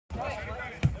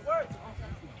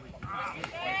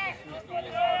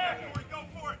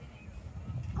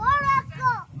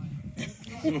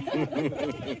Gotta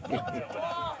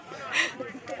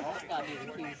be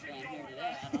the Q's fan here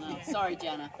today. I don't know. Sorry,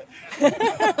 Jenna.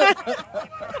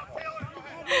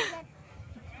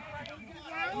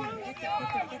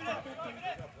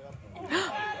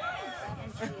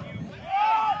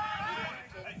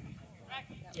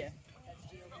 Yeah.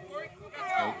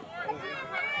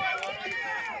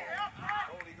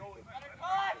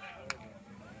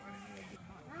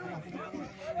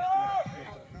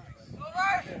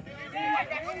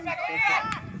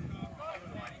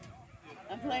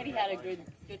 I'm glad he had a good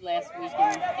last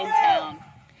weekend in town.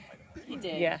 He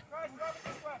did. Yeah.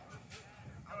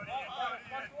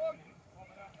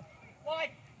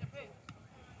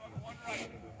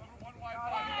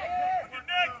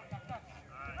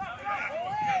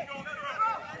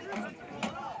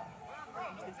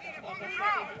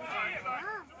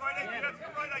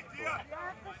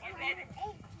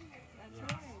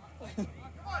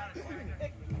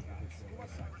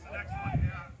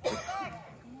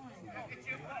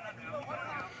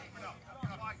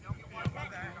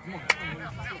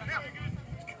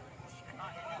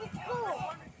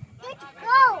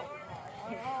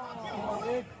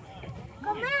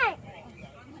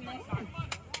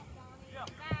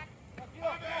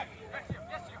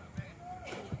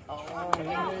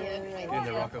 In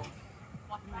there, Rocco.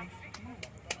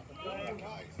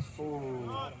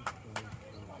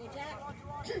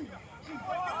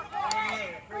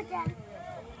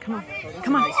 Come on.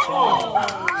 Come on.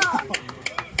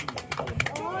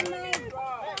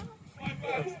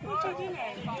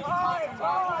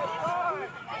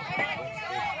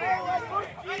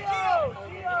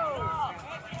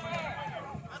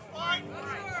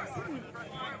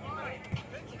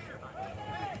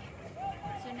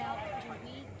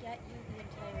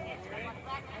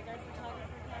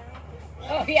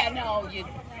 Oh yeah, no,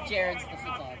 Jared's the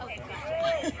photographer.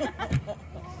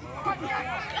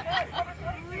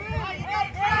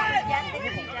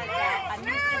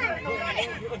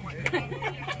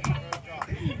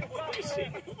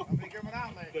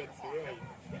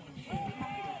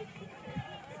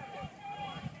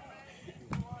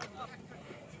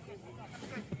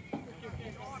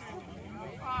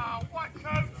 What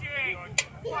coaching!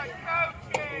 What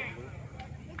coaching!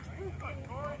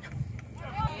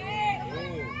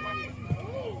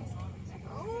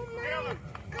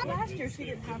 Last year she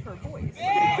didn't have her voice. She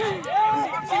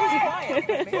was quiet,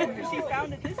 but she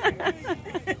found it this year.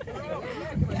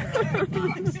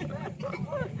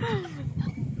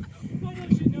 Why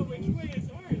don't you know which way is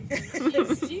ours?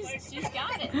 She's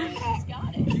got it. She's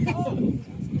got it.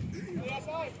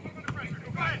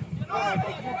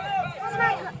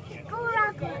 Go,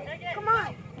 Rocco. Come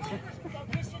on.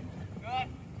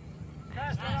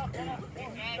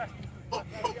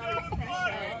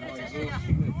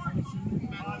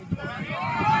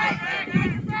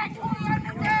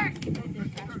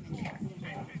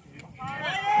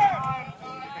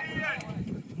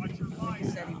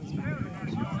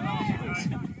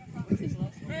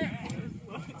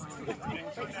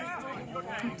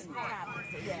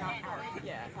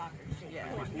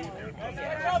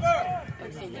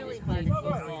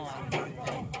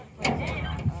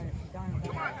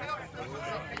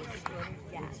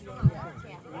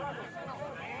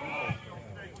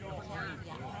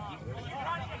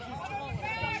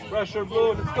 Pressure,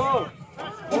 Blue. Let's go.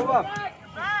 Move up.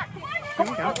 There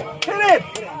we go. Hit it!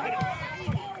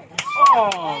 Oh,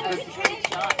 good. Great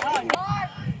shot.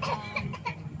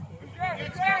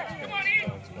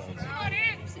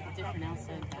 It's a different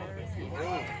outside back.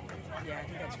 Yeah, I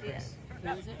think that's Chris. Who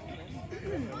is it?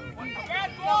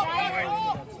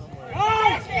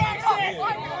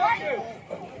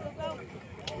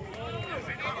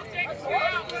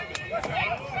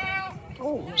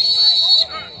 Oh.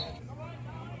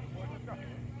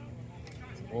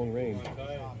 Long range.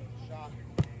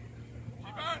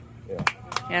 Yeah.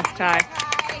 Yes, Ty.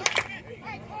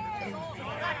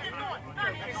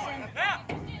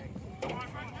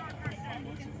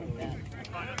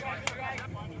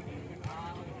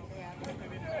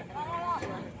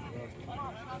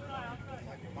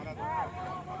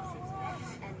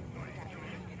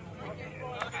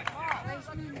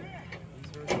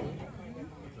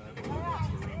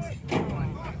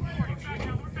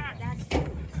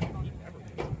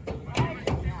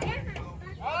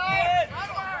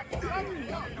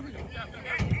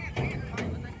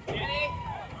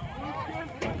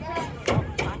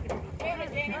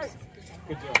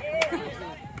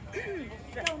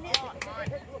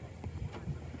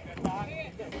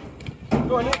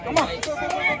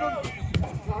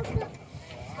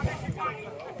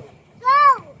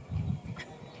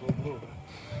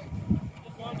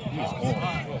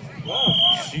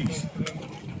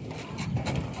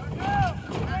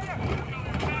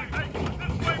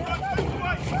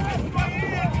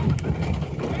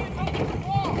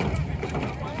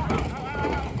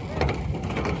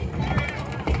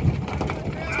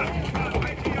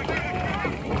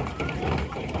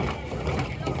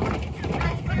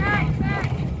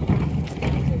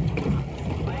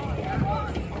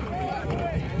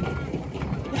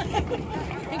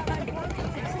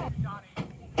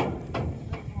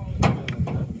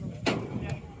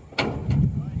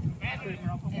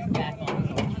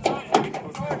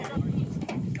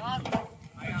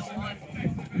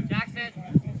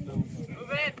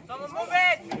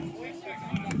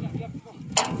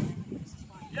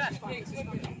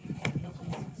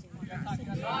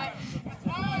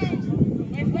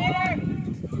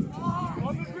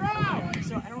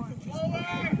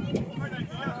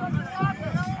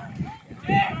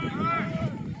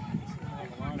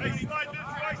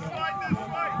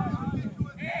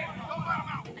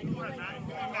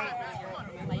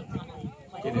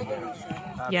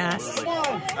 Yes.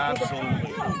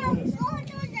 Absolutely.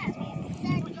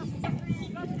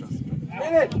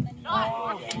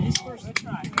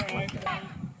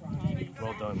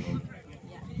 Well done, man.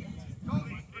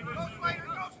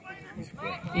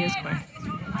 He is quick.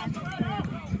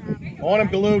 On him,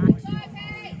 Galoo.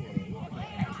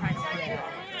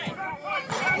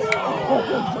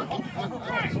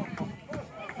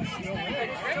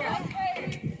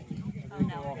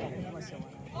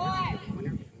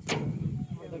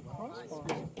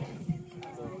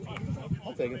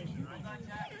 I'll take it.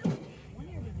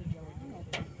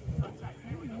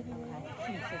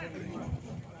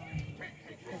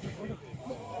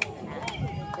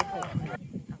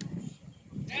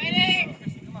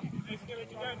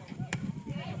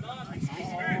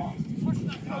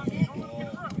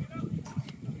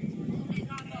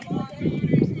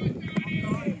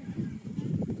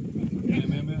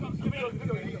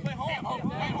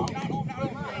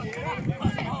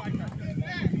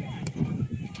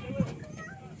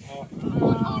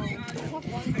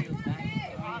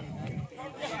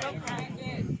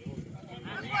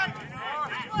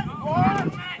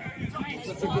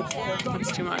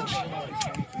 That's too much.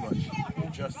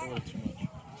 Just a little too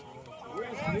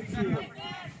much.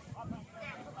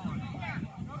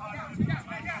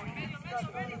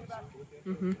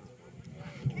 Mm-hmm.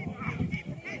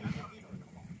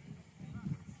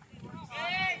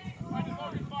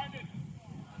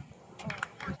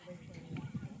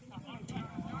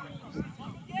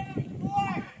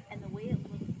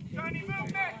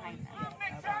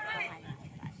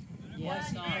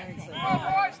 Yes,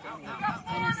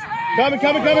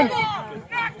 Coming.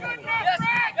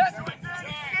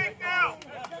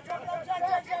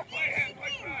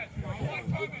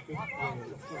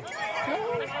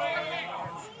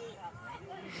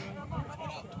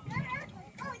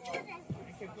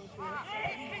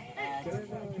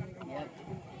 Yep.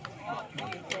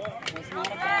 That's not a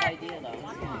bad idea, though.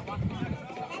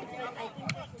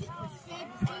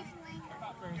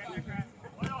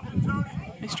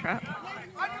 Nice trap.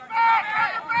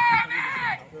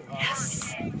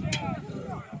 Yes.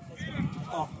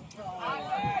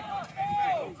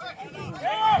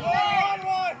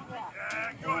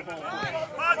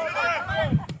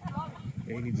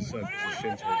 Yeah, he needs a sub because his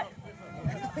shin's hurt.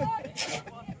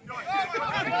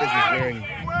 Because he's wearing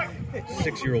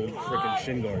 6-year-old freaking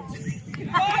shin guards.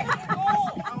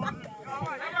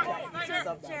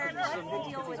 So, Jared, what's the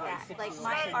deal with that? Like,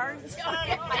 my ours, I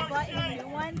bought him new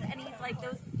ones, and he's like, they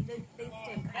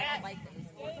stink. I don't like